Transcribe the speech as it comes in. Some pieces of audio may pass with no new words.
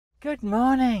Good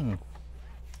morning.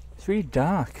 It's really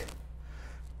dark.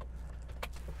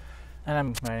 And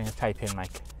I'm wearing a type-in mic.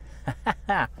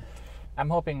 I'm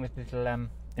hoping that it'll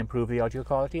improve the audio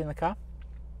quality in the car.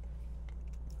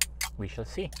 We shall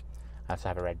see. I also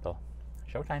have a Red Bull.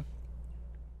 Showtime.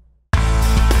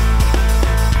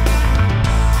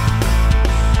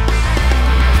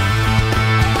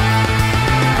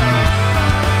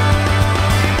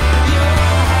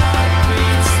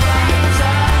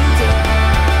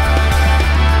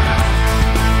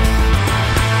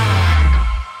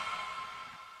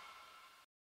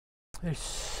 There's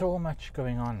so much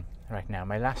going on right now.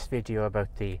 My last video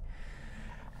about the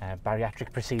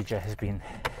bariatric procedure has been,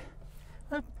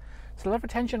 well, it's a lot of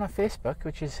attention on Facebook,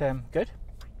 which is good.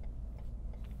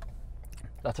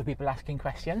 Lots of people asking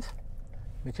questions,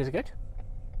 which is good.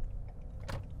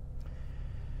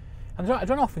 And I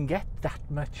don't often get that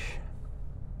much,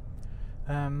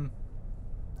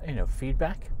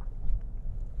 feedback.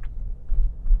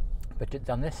 But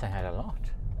on this I had a lot.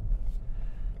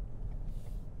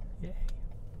 Yay.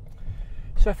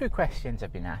 So a few questions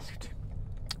have been asked.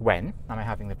 When am I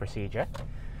having the procedure?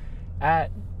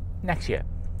 Next year,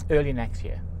 early next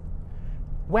year.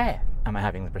 Where am I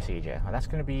having the procedure? Well, that's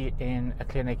going to be in a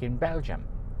clinic in Belgium.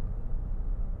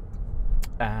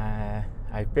 I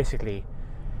basically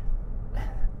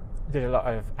did a lot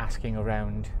of asking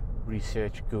around,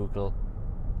 research, Google.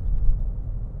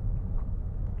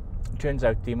 It turns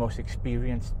out the most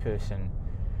experienced person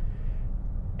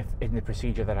in the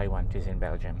procedure that I want is in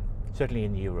Belgium, certainly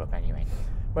in Europe anyway.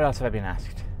 What else have I been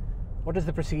asked? What does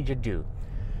the procedure do?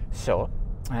 So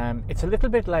it's a little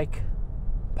bit like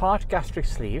part gastric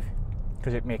sleeve,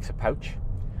 because it makes a pouch,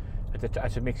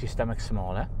 as it makes your stomach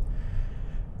smaller,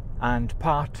 and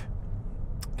part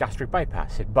gastric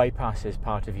bypass. It bypasses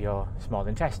part of your small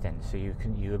intestine, so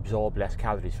you absorb less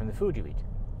calories from the food you eat.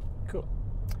 Cool.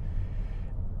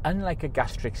 Unlike a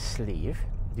gastric sleeve,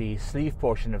 the sleeve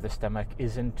portion of the stomach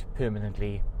isn't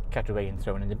permanently cut away and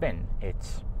thrown in the bin.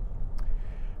 It's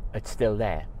still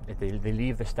there. They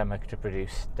leave the stomach to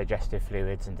produce digestive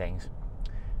fluids and things,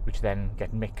 which then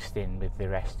get mixed in with the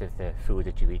rest of the food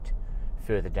that you eat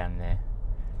further down the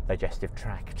digestive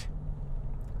tract.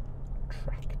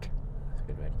 That's a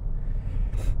good word.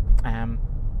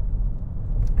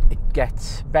 It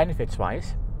gets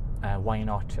benefits-wise. Why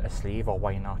not a sleeve, or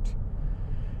why not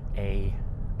a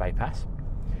bypass?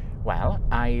 Well,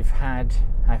 I've had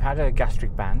a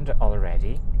gastric band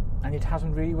already, and it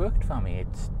hasn't really worked for me.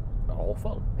 It's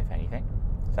awful, if anything.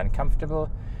 It's uncomfortable.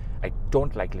 I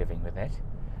don't like living with it.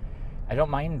 I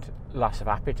don't mind loss of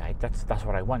appetite. That's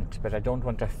what I want, but I don't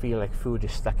want to feel like food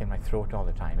is stuck in my throat all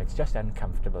the time. It's just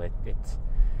uncomfortable. It's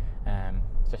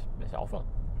awful.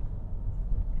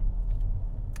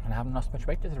 And I haven't lost much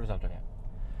weight as a result of it.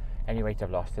 Any weight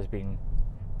I've lost has been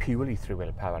purely through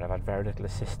willpower. I've had very little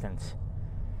assistance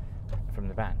from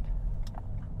the band.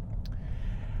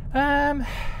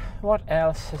 What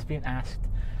else has been asked?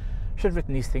 Should have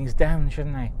written these things down,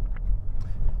 shouldn't I?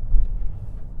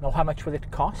 Now, how much will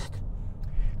it cost?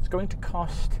 It's going to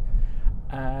cost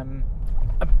about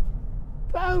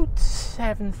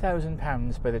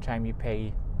 £7,000 by the time you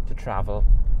pay to travel.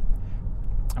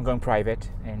 I'm going private,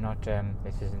 and not.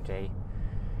 This isn't a.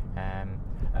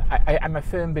 I'm a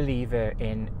firm believer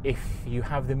in, if you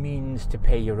have the means to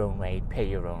pay your own way, pay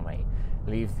your own way.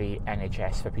 Leave the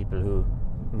NHS for people who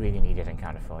really need it and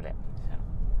can't afford it. So,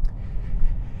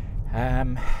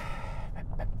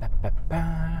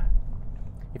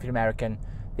 if you're American,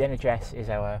 the NHS is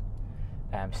our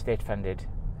state-funded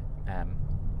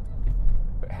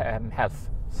health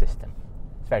system.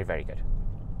 It's very, very good.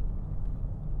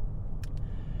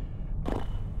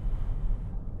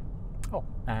 Oh,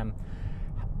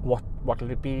 what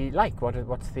will it be like?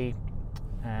 What's the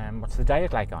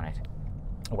diet like on it?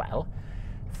 Well,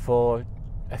 for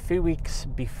a few weeks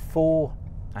before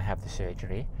I have the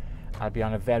surgery, I'll be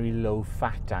on a very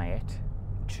low-fat diet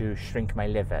to shrink my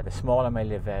liver. The smaller my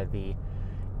liver, the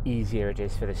easier it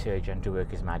is for the surgeon to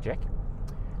work his magic.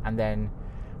 And then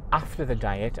after the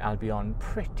diet, I'll be on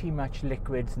pretty much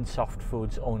liquids and soft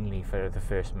foods only for the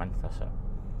first month or so.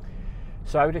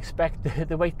 So I would expect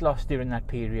the weight loss during that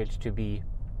period to be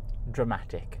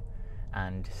dramatic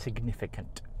and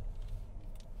significant.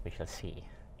 We shall see.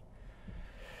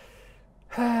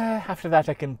 After that,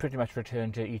 I can pretty much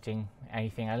return to eating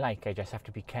anything I like. I just have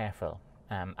to be careful.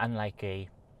 Unlike a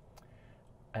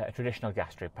traditional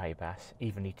gastric bypass,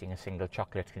 even eating a single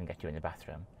chocolate can get you in the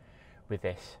bathroom. With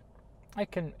this,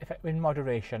 in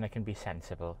moderation, I can be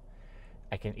sensible.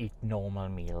 I can eat normal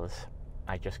meals.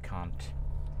 I just can't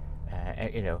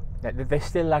there's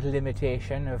still that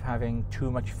limitation of having too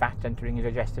much fat entering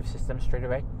your digestive system straight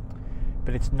away.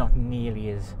 but it's not nearly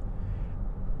as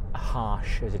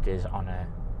harsh as it is on a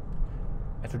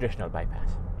traditional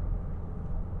bypass.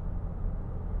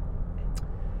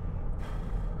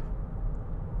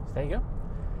 So there you go.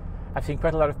 I've seen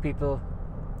quite a lot of people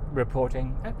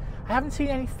reporting. I haven't seen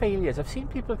any failures. I've seen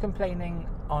people complaining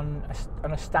on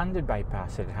a standard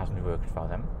bypass that it hasn't worked for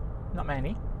them. Not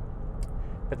many,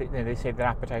 but they say their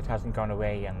appetite hasn't gone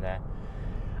away, and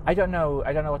I don't know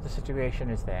what the situation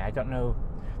is there. I don't know.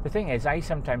 The thing is, I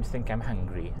sometimes think I'm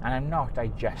hungry, and I'm not. I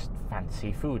just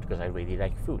fancy food because I really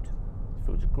like food.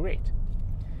 Food's great.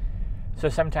 So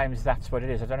sometimes that's what it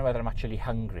is. I don't know whether I'm actually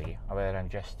hungry or whether I'm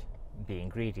just being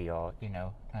greedy, or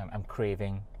I'm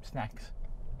craving snacks.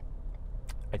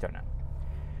 I don't know.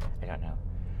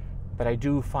 But I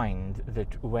do find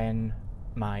that when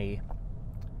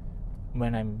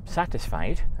I'm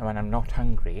satisfied and when I'm not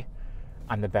hungry,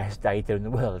 I'm the best dieter in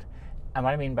the world. And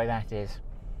what I mean by that is,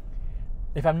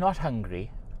 if I'm not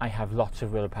hungry, I have lots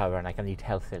of willpower and I can eat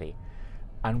healthily.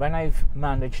 And when I've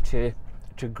managed to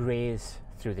graze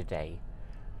through the day,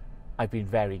 I've been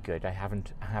very good. I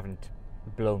haven't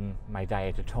blown my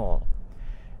diet at all.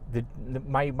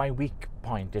 My weak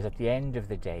point is at the end of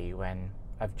the day, when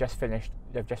I've just finished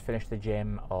the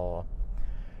gym, or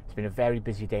it's been a very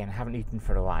busy day and I haven't eaten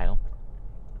for a while,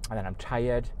 and then I'm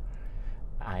tired.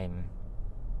 I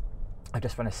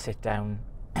just want to sit down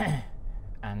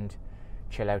and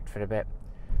chill out for a bit,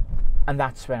 and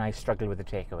that's when I struggle with the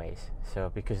takeaways.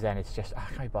 So because then it's just, I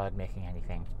can't bother making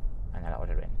anything, and I'll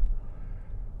order in.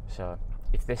 So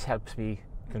if this helps me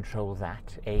control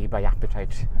that, by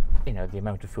appetite, the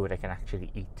amount of food I can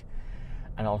actually eat,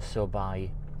 and also by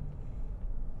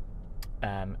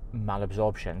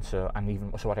malabsorption, so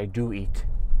what I do eat,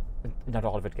 not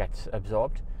all of it gets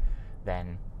absorbed,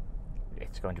 then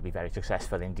it's going to be very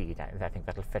successful indeed. I think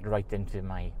that'll fit right into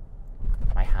my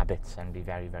habits and be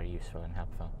very, very useful and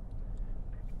helpful.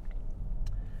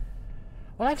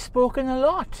 Well, I've spoken a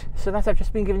lot, so I've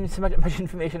just been giving you as much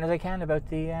information as I can about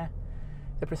the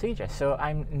procedure. So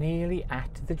I'm nearly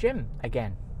at the gym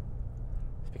again.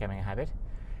 It's becoming a habit.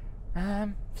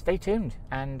 Stay tuned,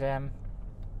 and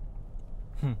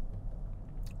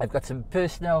I've got some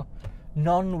personal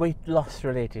non-weight loss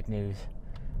related news.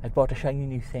 I bought a shiny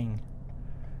new thing.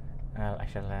 Well, I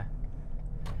shall.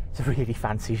 It's a really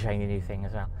fancy shiny new thing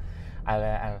as well.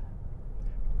 I'll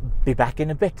be back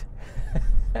in a bit.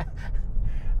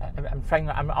 I'm trying.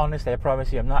 Honestly, I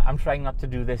promise you, I'm trying not to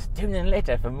do this. Tune in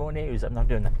later for more news. I'm not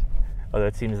doing that. Although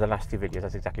it seems the last two videos,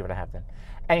 that's exactly what I have done.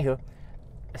 Anywho,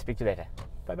 I'll speak to you later.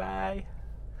 Bye bye.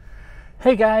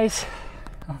 Hey guys.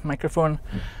 Oh, microphone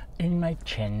in my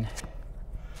chin.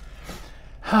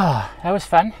 Oh, that was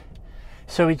fun.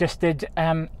 So we just did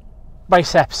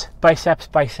biceps,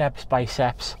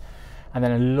 and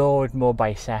then a load more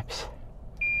biceps.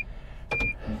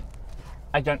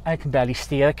 I can barely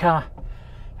steer a car.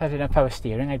 If I didn't have power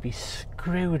steering, I'd be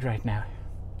screwed right now.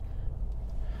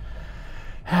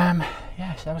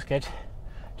 Yes, that was good.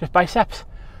 Just biceps,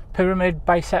 pyramid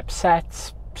bicep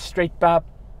sets, straight bar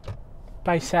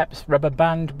biceps, rubber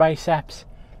band biceps.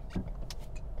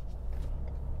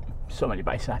 So many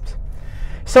biceps.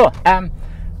 So,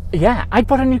 yeah, I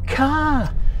bought a new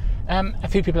car. A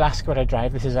few people ask what I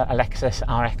drive. This is a Lexus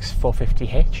RX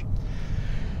 450h.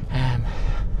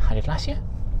 Had it last year.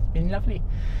 Been lovely.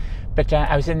 But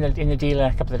I was in the dealer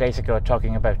a couple of days ago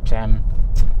talking about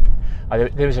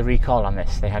there was a recall on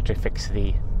this. They had to fix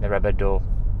the rubber door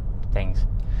things,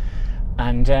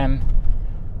 and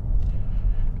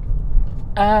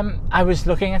I was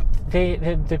looking at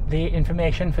the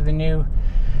information for the new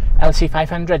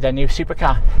LC500, their new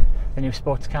supercar, the new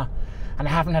sports car, and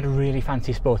I haven't had a really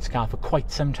fancy sports car for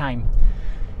quite some time,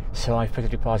 so I've put a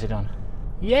deposit on.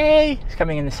 Yay! It's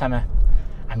coming in the summer.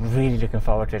 I'm really looking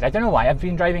forward to it. I don't know why. I've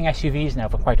been driving SUVs now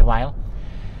for quite a while.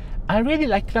 I really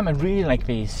like them. I really like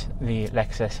the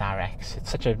Lexus RX. It's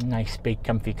such a nice, big,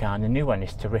 comfy car, and the new one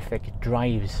is terrific. It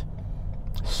drives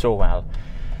so well.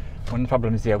 One of the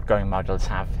problems the outgoing models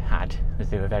have had is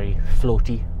they were very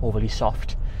floaty, overly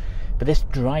soft. But this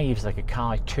drives like a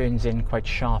car. It turns in quite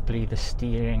sharply. The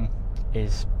steering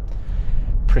is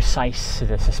precise.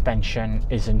 The suspension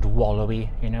isn't wallowy.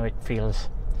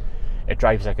 It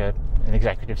drives like an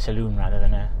executive saloon rather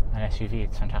than an SUV.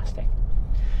 It's fantastic.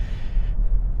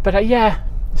 But yeah,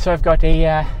 so I've got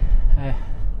a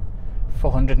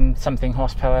 400 and something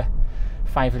horsepower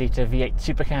 5-litre V8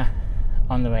 supercar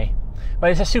on the way.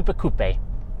 Well, it's a super coupe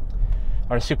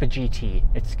or a super GT.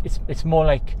 It's more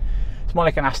like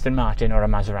an Aston Martin or a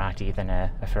Maserati than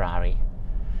a Ferrari.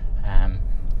 But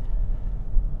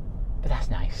that's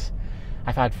nice.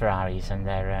 I've had Ferraris and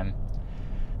they're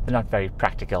they're not very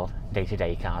practical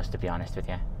day-to-day cars, to be honest with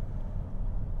you.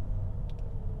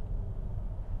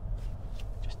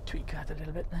 Just tweak that a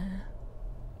little bit there.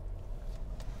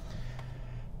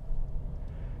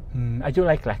 I do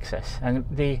like Lexus, and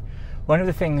one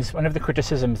of the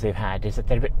criticisms they've had is that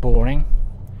they're a bit boring.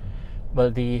 Well,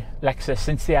 the Lexus,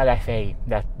 since the LFA,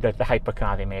 the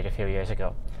hypercar they made a few years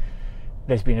ago,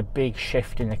 there's been a big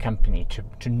shift in the company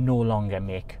to no longer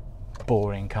make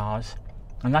boring cars,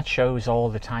 and that shows all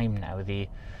the time now. The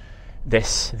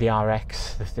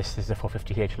RX, this is the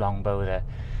 450h Longbow,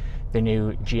 the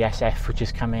new GSF which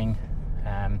is coming.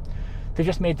 They've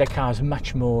just made their cars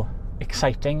much more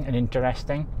exciting and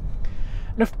interesting.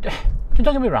 And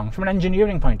don't get me wrong, from an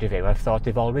engineering point of view, I've thought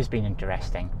they've always been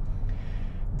interesting.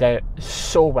 They're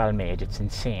so well made, it's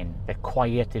insane. They're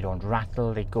quiet, they don't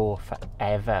rattle, they go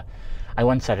forever. I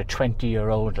once had a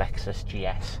 20-year-old Lexus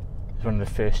GS. It was one of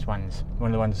the first ones,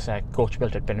 one of the ones Coach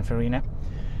built at Pininfarina.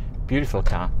 Beautiful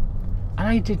car. And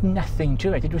I did nothing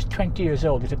to it. It was 20 years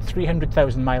old, it had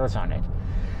 300,000 miles on it.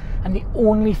 And the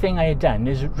only thing I had done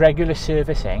is regular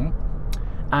servicing,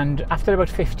 and after about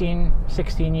 15,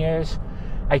 16 years,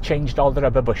 I changed all the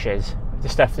rubber bushes, the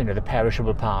stuff, you know, the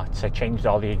perishable parts. I changed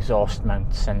all the exhaust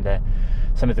mounts and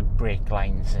some of the brake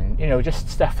lines, and, you know, just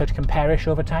stuff that can perish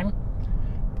over time.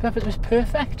 But it was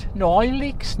perfect. No oil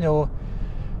leaks,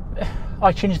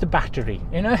 I changed the battery,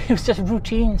 you know, it was just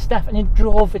routine stuff, and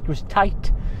it was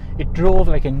tight. It drove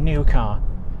like a new car.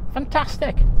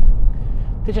 Fantastic.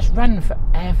 They just run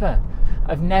forever.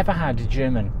 I've never had a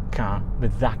German car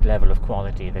with that level of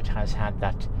quality that has had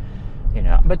that, you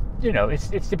know. But, you know,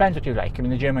 it depends what you like. I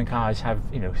mean, the German cars have,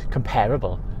 you know,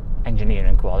 comparable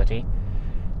engineering quality,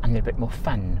 and they're a bit more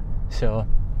fun. So,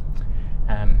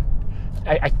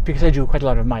 because I do quite a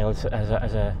lot of miles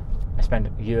I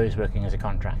spent years working as a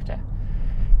contractor,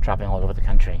 traveling all over the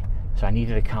country. So I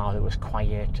needed a car that was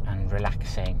quiet and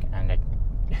relaxing, and I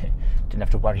didn't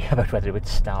have to worry about whether it would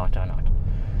start or not.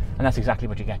 And that's exactly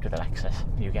what you get with a Lexus.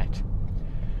 You get,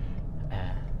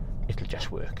 it'll just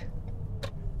work.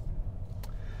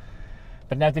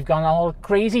 But now they've gone all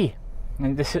crazy.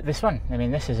 And this one, I mean,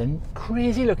 this is a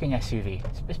crazy looking SUV.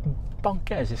 It's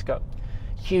bonkers. It's got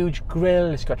huge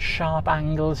grille, it's got sharp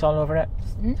angles all over it.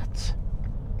 It's nuts.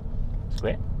 It's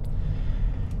great.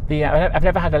 I've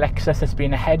never had a Lexus that's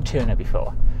been a head turner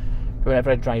before, but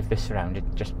whenever I drive this around, it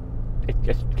just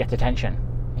gets attention.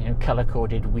 You know, colour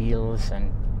coded wheels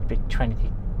and big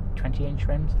 20-inch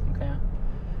rims, I think they are.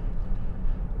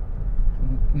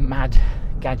 Mad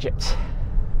gadgets.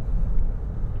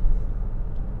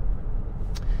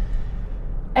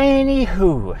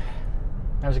 Anywho,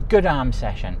 that was a good arm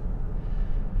session.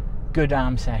 Good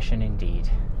arm session indeed.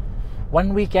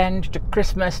 One weekend to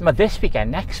Christmas. Well, this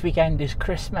weekend, next weekend is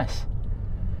Christmas.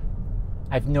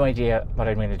 I have no idea what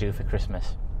I'm going to do for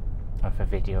Christmas or for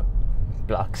video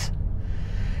blogs.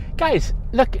 Guys,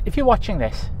 look, if you're watching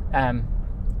this,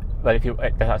 well,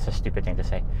 that's a stupid thing to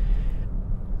say.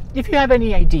 If you have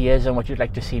any ideas on what you'd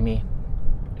like to see me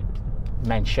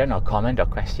mention or comment or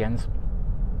questions,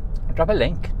 drop a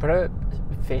link, put a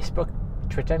Facebook,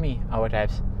 Twitter me or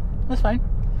whatever. That's fine.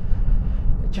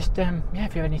 Just yeah,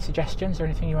 if you have any suggestions or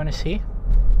anything you want to see,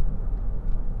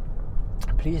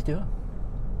 please do.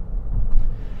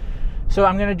 So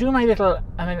I'm going to do my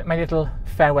little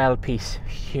farewell piece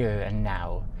here and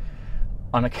now,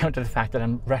 on account of the fact that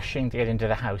I'm rushing to get into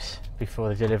the house before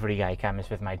the delivery guy comes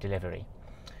with my delivery.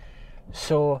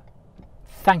 So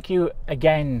thank you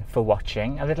again for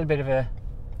watching. A little bit of a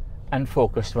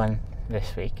unfocused one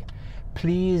this week.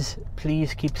 Please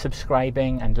keep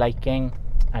subscribing and liking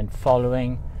and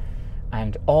following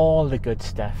and all the good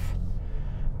stuff.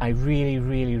 I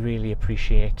really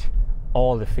appreciate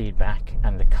all the feedback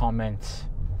and the comments.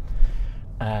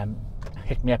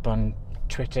 Hit me up on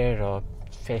Twitter or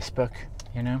Facebook,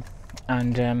 you know,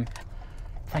 and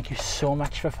thank you so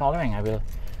much for following. I will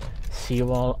see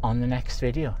you all on the next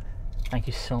video. Thank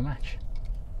you so much.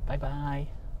 Bye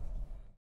bye.